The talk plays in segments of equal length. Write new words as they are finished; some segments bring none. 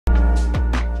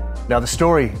Now, the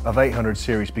story of 800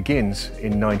 series begins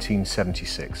in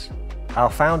 1976. Our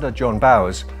founder, John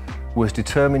Bowers, was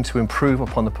determined to improve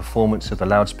upon the performance of the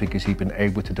loudspeakers he'd been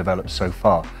able to develop so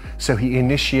far. So he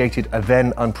initiated a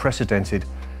then unprecedented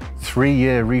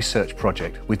 3-year research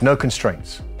project with no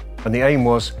constraints. And the aim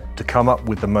was to come up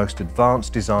with the most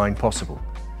advanced design possible.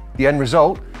 The end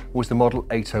result was the Model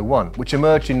 801, which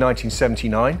emerged in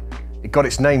 1979. It got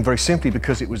its name very simply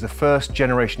because it was the first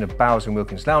generation of Bowers and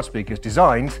Wilkins loudspeakers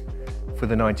designed for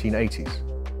the 1980s.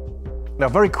 Now,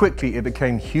 very quickly, it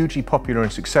became hugely popular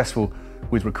and successful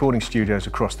with recording studios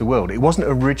across the world. It wasn't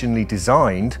originally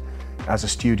designed as a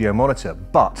studio monitor,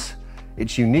 but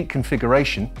its unique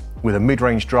configuration with a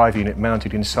mid-range drive unit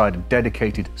mounted inside a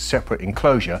dedicated separate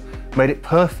enclosure made it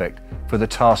perfect for the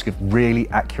task of really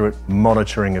accurate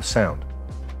monitoring of sound.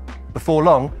 Before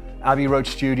long, Abbey Road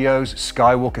Studios,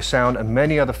 Skywalker Sound, and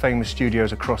many other famous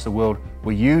studios across the world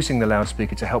were using the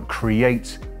loudspeaker to help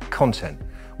create content.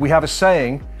 We have a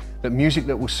saying that music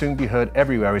that will soon be heard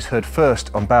everywhere is heard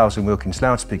first on Bowers and Wilkins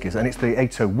loudspeakers, and it's the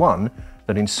 801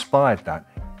 that inspired that.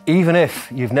 Even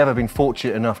if you've never been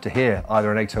fortunate enough to hear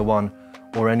either an 801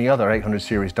 or any other 800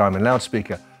 series Diamond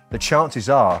loudspeaker, the chances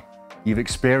are you've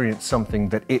experienced something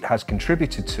that it has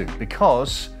contributed to,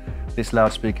 because this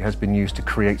loudspeaker has been used to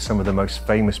create some of the most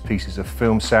famous pieces of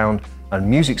film sound and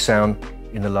music sound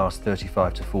in the last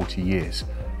 35 to 40 years.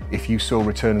 If you saw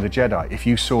Return of the Jedi, if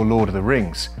you saw Lord of the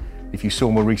Rings, if you saw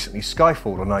more recently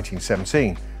Skyfall or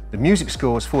 1917, the music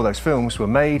scores for those films were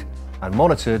made and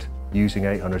monitored using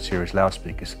 800 series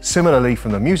loudspeakers. Similarly,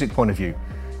 from the music point of view,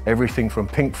 everything from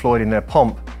Pink Floyd in their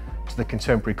pomp to the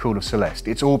contemporary Call of Celeste,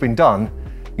 it's all been done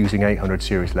using 800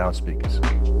 series loudspeakers.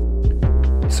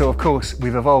 So of course,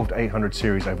 we've evolved 800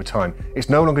 series over time. It's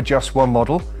no longer just one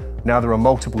model. Now there are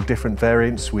multiple different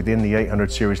variants within the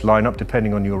 800 series lineup,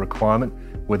 depending on your requirement.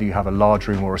 Whether you have a large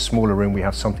room or a smaller room, we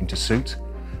have something to suit.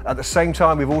 At the same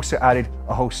time, we've also added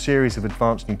a whole series of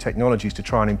advanced new technologies to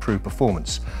try and improve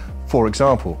performance. For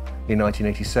example, in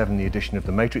 1987, the addition of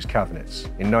the Matrix cabinets.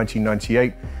 In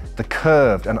 1998, the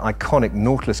curved and iconic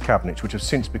Nautilus cabinets, which have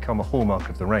since become a hallmark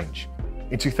of the range.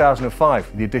 In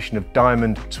 2005, the addition of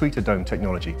Diamond Tweeter Dome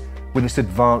technology, with this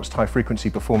advanced high-frequency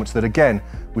performance that, again,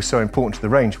 was so important to the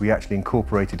range, we actually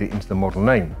incorporated it into the model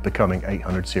name, becoming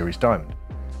 800 series Diamond.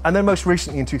 And then most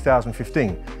recently in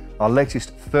 2015, our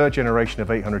latest 3rd generation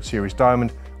of 800 series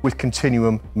Diamond with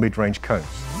Continuum mid-range cones.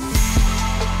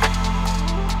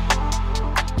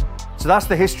 So that's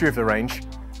the history of the range.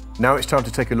 Now it's time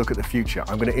to take a look at the future.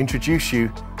 I'm going to introduce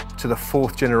you to the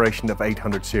 4th generation of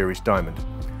 800 series Diamond.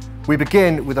 We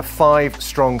begin with a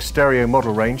 5-strong stereo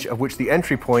model range, of which the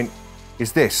entry point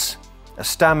is this, a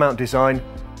stand mount design,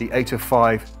 the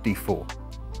 805 D4.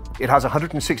 It has a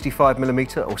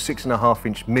 165mm or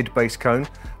 6.5-inch mid-bass cone,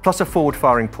 plus a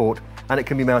forward-firing port, and it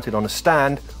can be mounted on a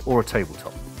stand or a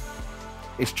tabletop.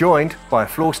 It's joined by a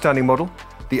floor-standing model,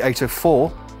 the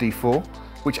 804 D4,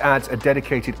 which adds a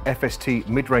dedicated FST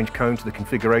mid-range cone to the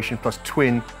configuration, plus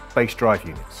twin bass drive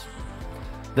units.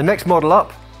 The next model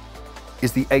up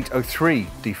is the 803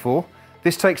 D4.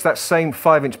 This takes that same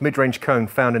 5-inch mid-range cone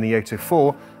found in the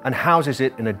 804 and houses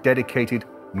it in a dedicated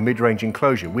mid-range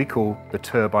enclosure we call the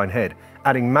turbine head,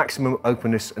 adding maximum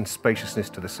openness and spaciousness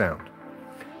to the sound.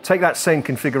 Take that same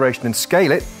configuration and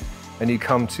scale it, and you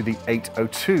come to the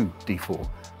 802 D4,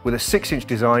 with a 6-inch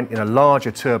design in a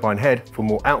larger turbine head for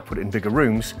more output in bigger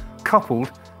rooms,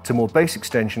 coupled to more bass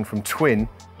extension from twin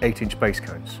 8-inch bass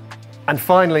cones. And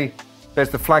finally, there's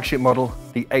the flagship model,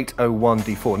 the 801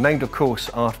 D4, named of course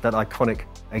after that iconic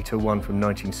 801 from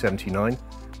 1979.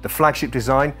 The flagship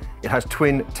design, it has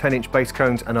twin 10-inch bass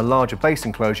cones and a larger bass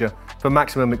enclosure for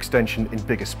maximum extension in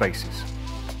bigger spaces.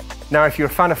 Now, if you're a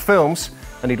fan of films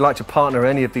and you'd like to partner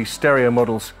any of these stereo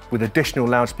models with additional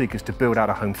loudspeakers to build out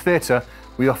a home theatre,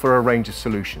 we offer a range of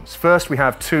solutions. First, we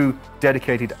have 2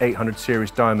 dedicated 800 series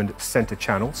Diamond center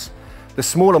channels. The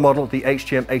smaller model, the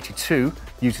HGM82,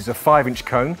 uses a 5-inch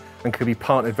cone and can be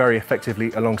partnered very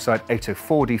effectively alongside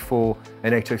 804 D4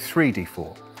 and 803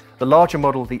 D4. The larger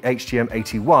model, the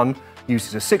HGM81,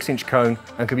 uses a 6-inch cone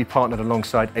and can be partnered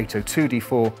alongside 802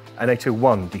 D4 and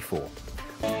 801 D4.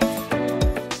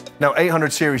 Now,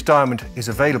 800 series Diamond is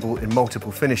available in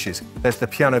multiple finishes. There's the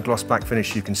piano gloss black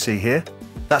finish you can see here.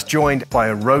 That's joined by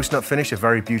a rose nut finish, a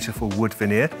very beautiful wood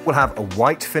veneer. We'll have a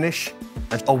white finish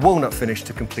and a walnut finish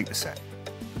to complete the set.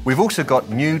 We've also got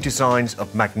new designs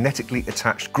of magnetically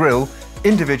attached grille,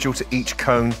 individual to each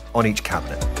cone on each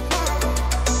cabinet.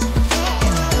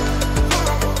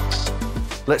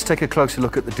 Let's take a closer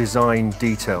look at the design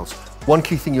details. One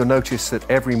key thing you'll notice that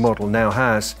every model now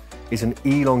has is an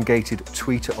elongated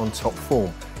tweeter on top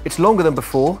form. It's longer than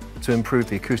before to improve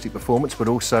the acoustic performance, but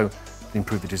also to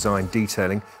improve the design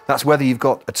detailing. That's whether you've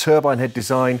got a turbine head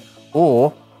design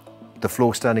or the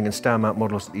floor standing and stand mount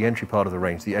models at the entry part of the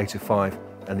range, the 805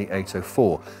 and the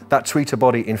 804. That tweeter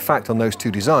body, in fact, on those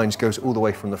two designs goes all the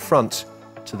way from the front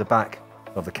to the back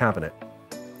of the cabinet.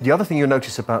 The other thing you'll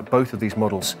notice about both of these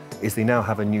models is they now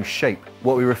have a new shape,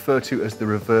 what we refer to as the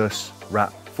reverse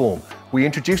wrap form. We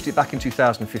introduced it back in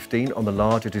 2015 on the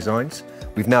larger designs.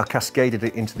 We've now cascaded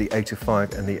it into the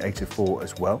 805 and the 804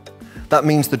 as well. That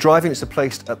means the drive units are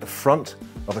placed at the front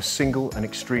of a single and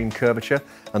extreme curvature,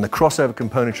 and the crossover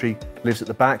componentry lives at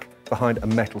the back behind a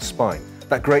metal spine.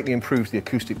 That greatly improves the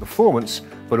acoustic performance,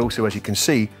 but also, as you can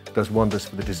see, does wonders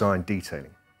for the design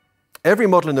detailing. Every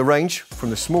model in the range, from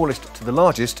the smallest to the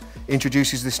largest,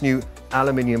 introduces this new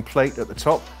aluminium plate at the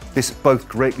top. This both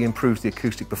greatly improves the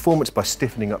acoustic performance by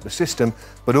stiffening up the system,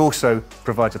 but also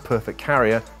provides a perfect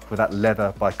carrier for that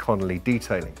leather by Connolly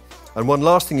detailing. And one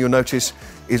last thing you'll notice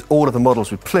is all of the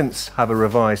models with plinths have a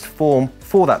revised form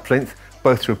for that plinth,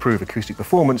 both to improve acoustic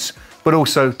performance, but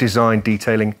also design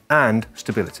detailing and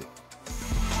stability.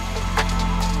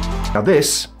 Now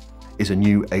this is a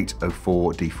new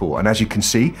 804 D4, and as you can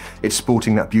see, it's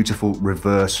sporting that beautiful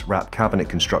reverse wrap cabinet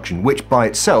construction, which by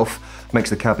itself makes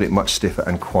the cabinet much stiffer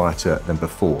and quieter than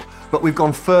before. But we've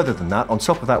gone further than that. On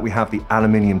top of that, we have the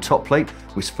aluminium top plate,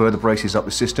 which further braces up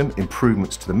the system,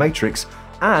 improvements to the matrix,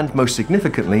 and most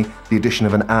significantly, the addition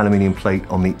of an aluminium plate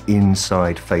on the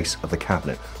inside face of the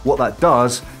cabinet. What that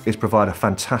does is provide a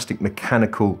fantastic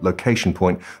mechanical location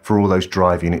point for all those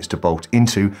drive units to bolt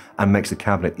into, and makes the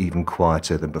cabinet even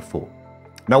quieter than before.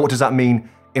 Now, what does that mean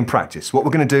in practice? What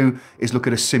we're going to do is look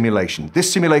at a simulation.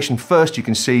 This simulation, first, you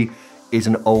can see, is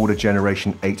an older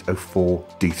generation 804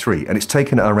 D3, and it's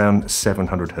taken at around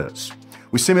 700 Hertz.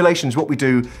 With simulations, what we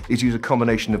do is use a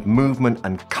combination of movement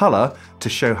and color to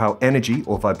show how energy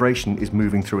or vibration is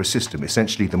moving through a system.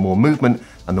 Essentially, the more movement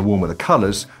and the warmer the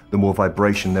colors, the more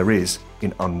vibration there is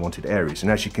in unwanted areas.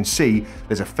 And as you can see,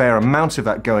 there's a fair amount of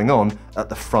that going on at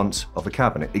the front of the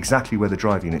cabinet, exactly where the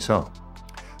drive units are.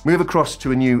 Move across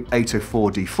to a new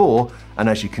 804 D4, and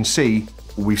as you can see,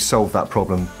 we've solved that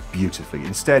problem beautifully.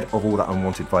 Instead of all that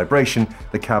unwanted vibration,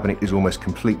 the cabinet is almost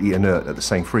completely inert at the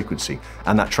same frequency,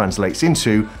 and that translates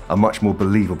into a much more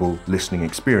believable listening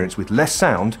experience with less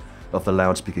sound of the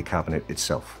loudspeaker cabinet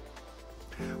itself.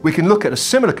 We can look at a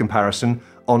similar comparison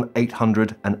on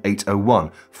 800 and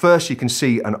 801. First, you can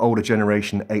see an older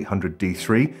generation 800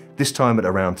 D3, this time at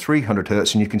around 300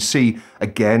 Hertz, and you can see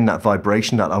again that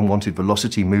vibration, that unwanted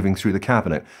velocity moving through the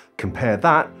cabinet. Compare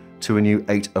that to a new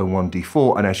 801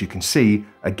 D4, and as you can see,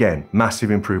 again,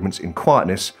 massive improvements in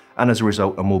quietness, and as a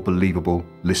result, a more believable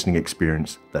listening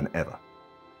experience than ever.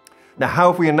 Now,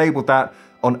 how have we enabled that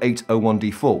on 801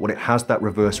 D4? Well, it has that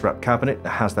reverse wrap cabinet, it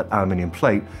has that aluminium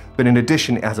plate, but in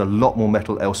addition, it has a lot more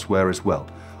metal elsewhere as well.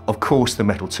 Of course, the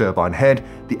metal turbine head,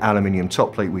 the aluminium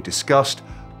top plate we discussed,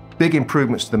 big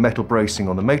improvements to the metal bracing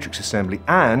on the matrix assembly,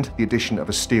 and the addition of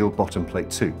a steel bottom plate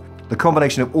too. The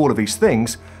combination of all of these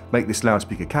things make this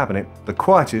loudspeaker cabinet the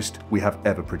quietest we have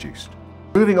ever produced.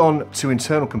 Moving on to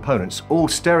internal components, all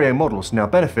stereo models now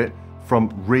benefit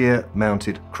from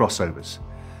rear-mounted crossovers.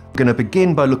 We're going to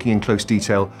begin by looking in close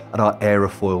detail at our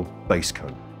aerofoil base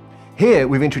cone. Here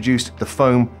we've introduced the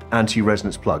foam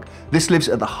anti-resonance plug. This lives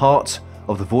at the heart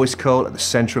of the voice coil at the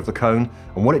center of the cone,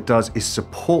 and what it does is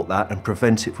support that and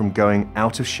prevent it from going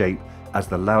out of shape as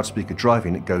the loudspeaker drive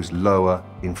unit goes lower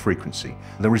in frequency.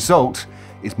 The result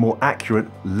is more accurate,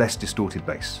 less distorted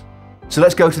bass. So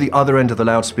let's go to the other end of the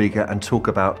loudspeaker and talk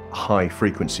about high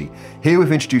frequency. Here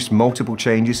we've introduced multiple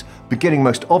changes, beginning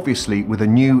most obviously with a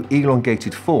new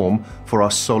elongated form for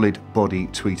our solid body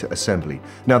tweeter assembly.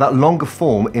 Now, that longer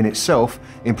form in itself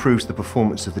improves the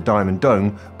performance of the diamond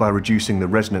dome by reducing the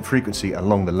resonant frequency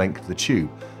along the length of the tube.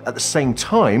 At the same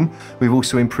time, we've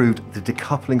also improved the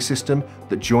decoupling system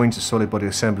that joins the solid body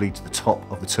assembly to the top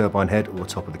of the turbine head or the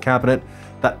top of the cabinet.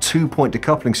 That 2-point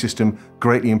decoupling system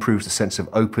greatly improves the sense of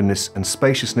openness and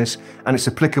spaciousness, and it's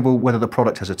applicable whether the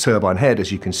product has a turbine head,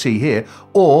 as you can see here,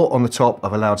 or on the top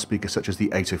of a loudspeaker such as the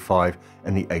 805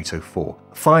 and the 804.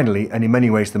 Finally, and in many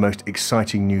ways the most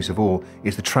exciting news of all,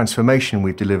 is the transformation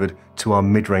we've delivered to our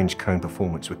mid-range cone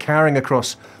performance. We're carrying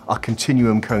across our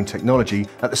continuum cone technology.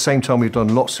 At the same time, we've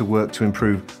done lots of work to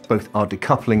improve both our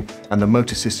decoupling and the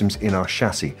motor systems in our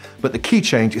chassis. But the key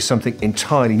change is something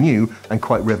entirely new and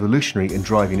quite revolutionary in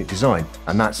drive unit design,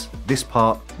 and that's this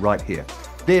part right here.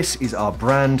 This is our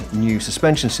brand new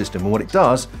suspension system, and what it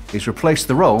does is replace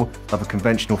the role of a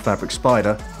conventional fabric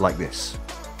spider like this.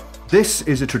 This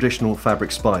is a traditional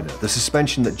fabric spider, the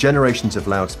suspension that generations of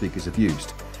loudspeakers have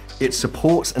used. It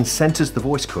supports and centers the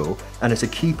voice coil and is a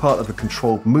key part of the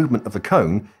controlled movement of the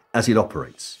cone as it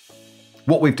operates.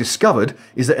 What we've discovered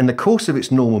is that in the course of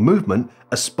its normal movement,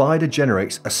 a spider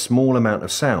generates a small amount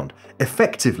of sound.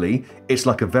 Effectively, it's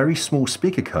like a very small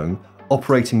speaker cone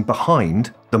operating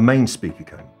behind the main speaker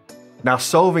cone. Now,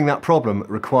 solving that problem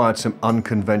required some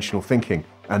unconventional thinking,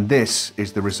 and this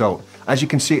is the result. As you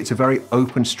can see, it's a very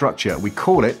open structure. We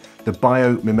call it the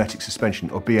biomimetic suspension,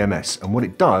 or BMS, and what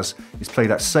it does is play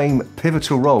that same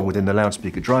pivotal role within the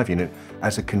loudspeaker drive unit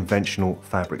as a conventional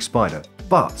fabric spider.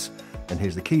 But, and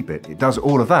here's the key bit, it does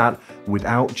all of that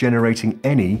without generating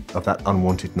any of that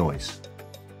unwanted noise.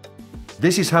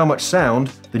 This is how much sound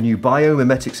the new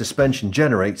biomimetic suspension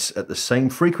generates at the same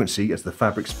frequency as the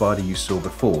fabric spider you saw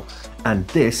before, and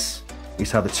this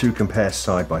is how the two compare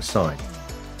side by side.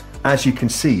 As you can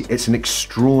see, it's an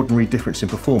extraordinary difference in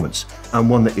performance, and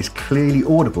one that is clearly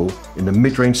audible in the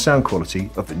mid-range sound quality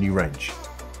of the new range.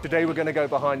 Today we're going to go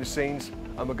behind the scenes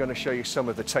and we're going to show you some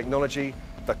of the technology,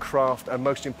 the craft, and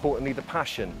most importantly the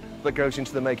passion that goes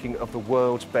into the making of the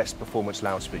world's best performance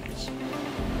loudspeakers.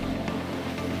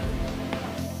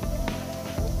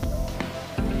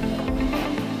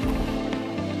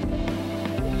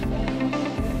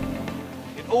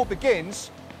 It all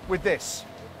begins with this.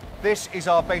 This is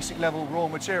our basic level raw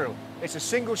material. It's a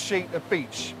single sheet of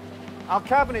beech. Our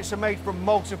cabinets are made from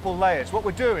multiple layers. What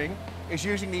we're doing is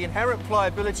using the inherent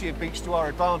pliability of beech to our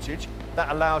advantage. That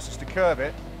allows us to curve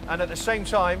it. And at the same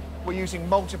time, we're using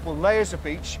multiple layers of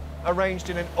beech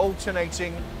arranged in an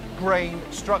alternating grain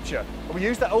structure. And we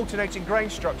use that alternating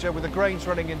grain structure with the grains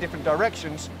running in different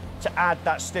directions to add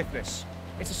that stiffness.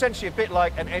 It's essentially a bit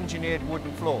like an engineered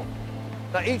wooden floor.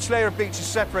 Now, each layer of beech is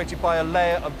separated by a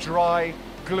layer of dry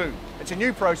glue. It's a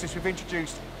new process we've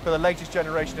introduced for the latest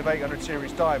generation of 800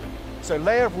 series diamond. So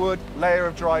layer of wood, layer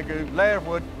of dry glue, layer of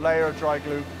wood, layer of dry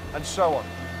glue, and so on.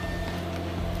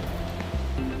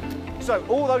 So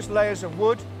all those layers of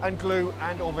wood and glue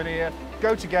and or veneer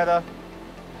go together,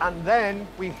 and then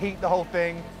we heat the whole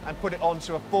thing and put it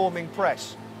onto a forming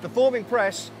press. The forming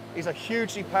press is a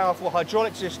hugely powerful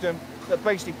hydraulic system that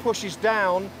basically pushes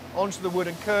down onto the wood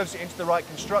and curves it into the right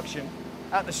construction.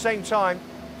 At the same time,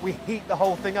 we heat the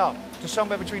whole thing up to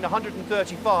somewhere between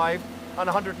 135 and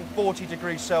 140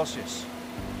 degrees Celsius.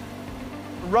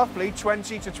 Roughly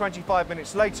 20 to 25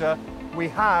 minutes later, we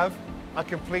have a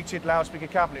completed loudspeaker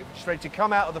cabinet, which is ready to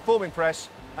come out of the forming press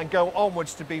and go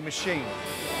onwards to be machined.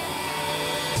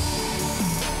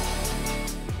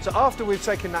 So after we've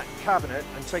taken that cabinet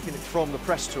and taken it from the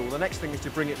press tool, the next thing is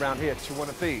to bring it round here to one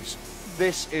of these.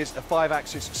 This is a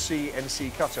 5-axis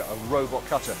CNC cutter, a robot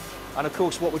cutter. And of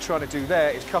course, what we're trying to do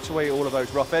there is cut away all of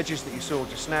those rough edges that you saw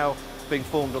just now being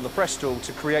formed on the press tool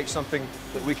to create something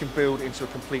that we can build into a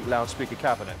complete loudspeaker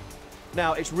cabinet.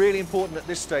 Now, it's really important at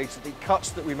this stage that the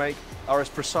cuts that we make are as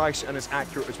precise and as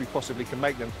accurate as we possibly can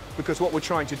make them, because what we're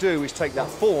trying to do is take that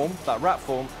form, that wrap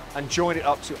form, and join it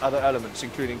up to other elements,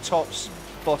 including tops,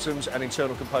 bottoms, and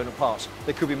internal component parts.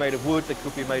 They could be made of wood, they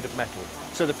could be made of metal.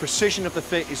 So the precision of the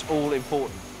fit is all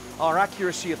important. Our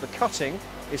accuracy of the cutting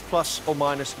is plus or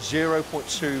minus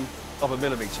 0.2 of a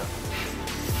millimetre.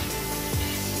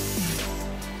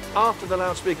 After the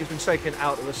loudspeaker's been taken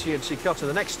out of the CNC cutter,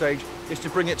 the next stage is to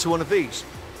bring it to one of these,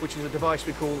 which is a device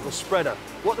we call the spreader.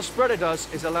 What the spreader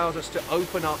does is allows us to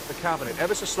open up the cabinet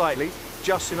ever so slightly,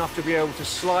 just enough to be able to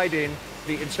slide in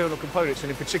the internal components,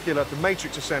 and in particular the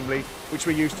matrix assembly, which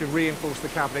we use to reinforce the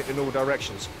cabinet in all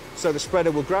directions. So the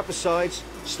spreader will grab the sides,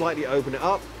 slightly open it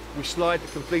up, we slide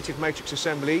the completed matrix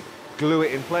assembly, glue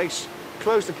it in place,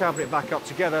 close the cabinet back up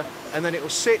together, and then it will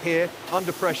sit here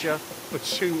under pressure for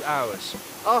 2 hours.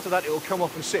 After that, it will come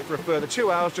off and sit for a further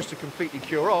 2 hours just to completely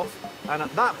cure off, and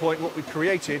at that point what we've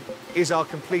created is our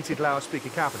completed loudspeaker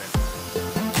cabinet.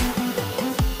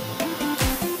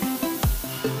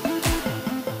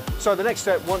 So the next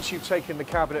step, once you've taken the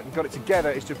cabinet and got it together,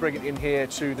 is to bring it in here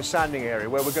to the sanding area,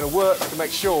 where we're going to work to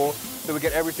make sure that we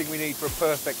get everything we need for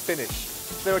a perfect finish.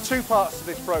 There are two parts to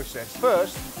this process.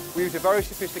 First, we use a very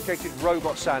sophisticated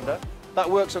robot sander. That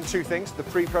works on two things: the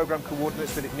pre-programmed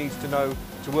coordinates that it needs to know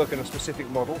to work on a specific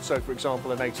model. So, for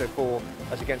example, an 804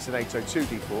 as against an 802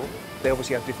 D4. They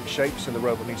obviously have different shapes, and the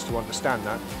robot needs to understand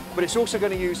that. But it's also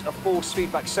going to use a force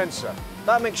feedback sensor.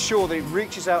 That makes sure that it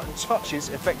reaches out and touches,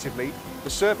 effectively, the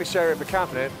surface area of the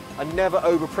cabinet and never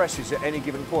overpresses at any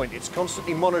given point. It's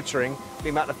constantly monitoring the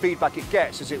amount of feedback it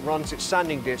gets as it runs its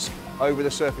sanding disc over the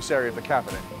surface area of the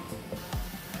cabinet.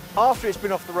 After it's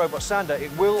been off the robot sander,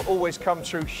 it will always come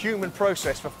through human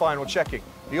process for final checking.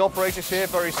 The operators here,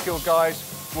 very skilled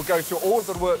guys, will go through all of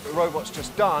the work the robot's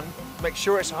just done, make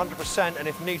sure it's 100%, and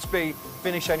if needs be,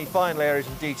 finish any final areas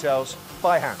and details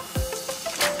by hand.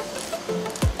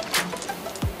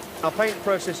 Our paint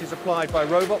process is applied by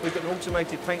robot. We've got an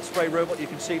automated paint spray robot you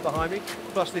can see behind me,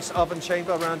 plus this oven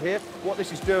chamber around here. What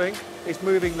this is doing is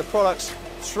moving the products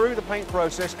through the paint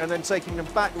process and then taking them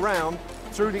back round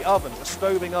through the oven, a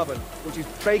stoving oven, which is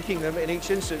baking them in each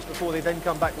instance before they then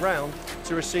come back round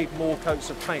to receive more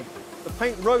coats of paint. The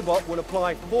paint robot will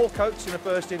apply 4 coats in the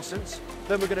first instance.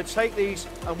 Then we're going to take these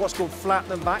and what's called flat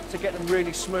them back to get them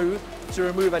really smooth, to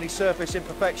remove any surface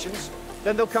imperfections.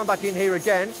 Then they'll come back in here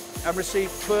again and receive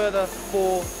further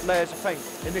 4 layers of paint,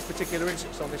 in this particular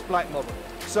instance on this black model.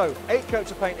 So 8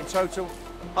 coats of paint in total.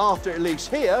 After it leaves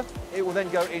here, it will then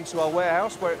go into our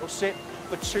warehouse where it will sit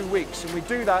for 2 weeks. And we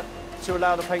do that to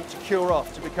allow the paint to cure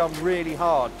off, to become really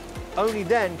hard. Only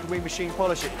then can we machine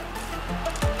polish it.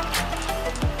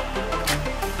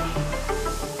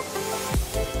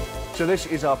 So this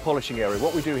is our polishing area.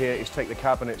 What we do here is take the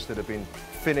cabinets that have been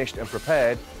finished and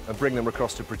prepared and bring them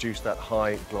across to produce that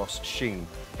high gloss sheen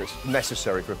that's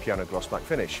necessary for a piano gloss black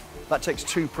finish. That takes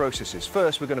 2 processes.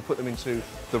 First, we're going to put them into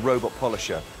the robot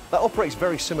polisher. That operates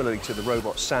very similarly to the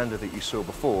robot sander that you saw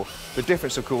before. The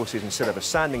difference, of course, is instead of a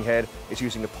sanding head, it's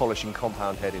using a polishing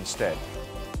compound head instead.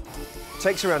 It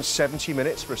takes around 70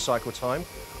 minutes for a cycle time,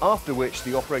 after which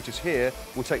the operators here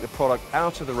will take the product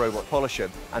out of the robot polisher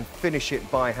and finish it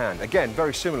by hand. Again,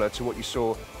 very similar to what you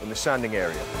saw in the sanding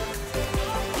area.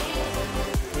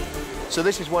 So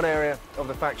this is one area of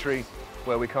the factory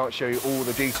where we can't show you all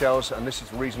the details, and this is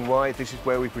the reason why. This is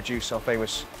where we produce our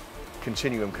famous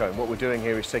continuum cone. What we're doing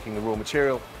here is taking the raw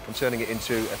material and turning it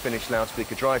into a finished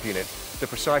loudspeaker drive unit. The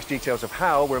precise details of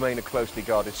how remain a closely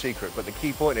guarded secret, but the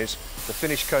key point is the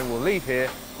finished cone will leave here,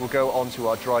 will go onto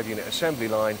our drive unit assembly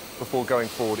line before going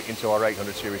forward into our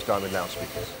 800 series diamond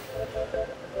loudspeakers.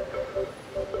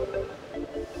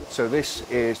 So this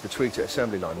is the tweeter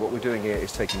assembly line. What we're doing here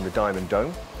is taking the diamond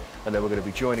dome, and then we're going to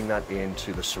be joining that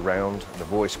into the surround, the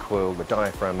voice coil, the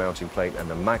diaphragm mounting plate and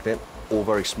the magnet, all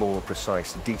very small,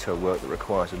 precise detail work that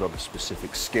requires a lot of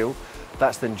specific skill.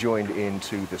 That's then joined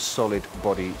into the solid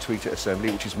body tweeter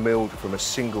assembly, which is milled from a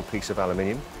single piece of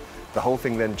aluminium. The whole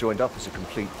thing then joined up as a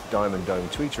complete diamond dome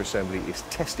tweeter assembly is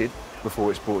tested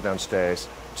before it's brought downstairs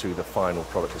to the final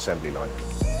product assembly line.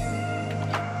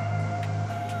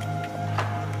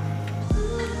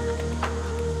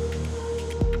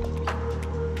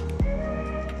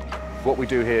 What we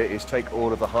do here is take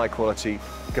all of the high quality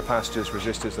capacitors,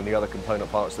 resistors and the other component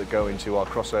parts that go into our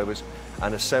crossovers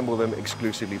and assemble them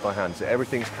exclusively by hand. So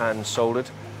everything's hand soldered,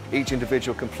 each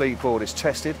individual complete board is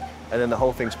tested, and then the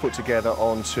whole thing's put together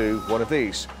onto one of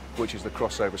these, which is the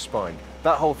crossover spine.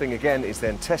 That whole thing again is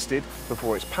then tested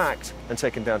before it's packed and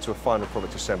taken down to a final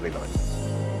product assembly line.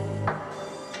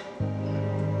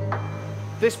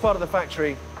 This part of the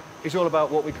factory is all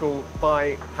about what we call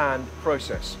by hand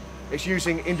process. It's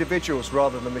using individuals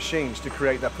rather than machines to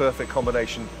create that perfect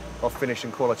combination of finish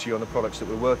and quality on the products that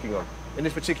we're working on. In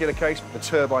this particular case, the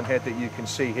turbine head that you can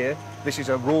see here, this is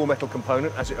a raw metal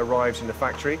component as it arrives in the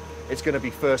factory. It's going to be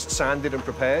first sanded and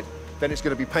prepared, then it's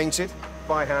going to be painted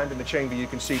by hand in the chamber you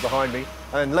can see behind me,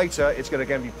 and then later it's going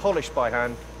to again be polished by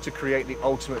hand to create the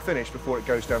ultimate finish before it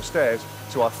goes downstairs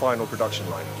to our final production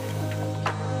line.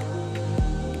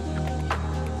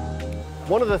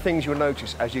 One of the things you'll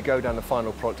notice as you go down the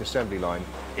final product assembly line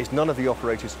is none of the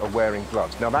operators are wearing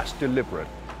gloves. Now that's deliberate.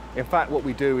 In fact, what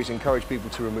we do is encourage people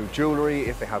to remove jewellery.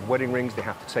 If they have wedding rings, they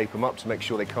have to tape them up to make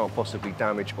sure they can't possibly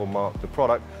damage or mark the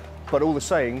product. But all the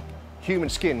same, human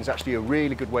skin is actually a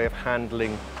really good way of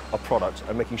handling a product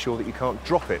and making sure that you can't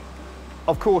drop it.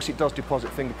 Of course, it does deposit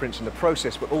fingerprints in the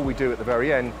process, but all we do at the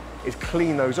very end is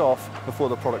clean those off before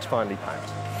the product's finally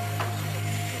packed.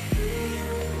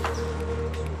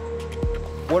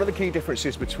 One of the key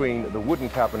differences between the wooden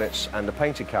cabinets and the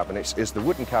painted cabinets is the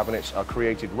wooden cabinets are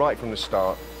created right from the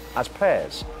start as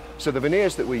pairs. So the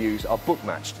veneers that we use are book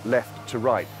matched left to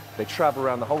right. They travel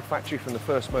around the whole factory from the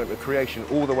first moment of creation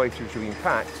all the way through to being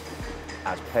packed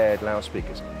as paired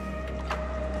loudspeakers.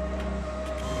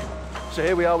 So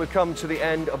here we are, we've come to the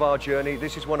end of our journey.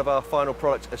 This is one of our final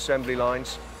product assembly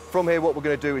lines. From here, what we're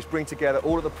going to do is bring together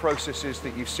all of the processes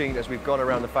that you've seen as we've gone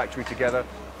around the factory together,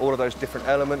 all of those different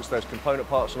elements, those component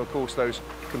parts, and of course those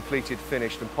completed,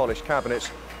 finished and polished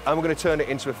cabinets, and we're going to turn it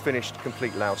into a finished,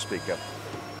 complete loudspeaker.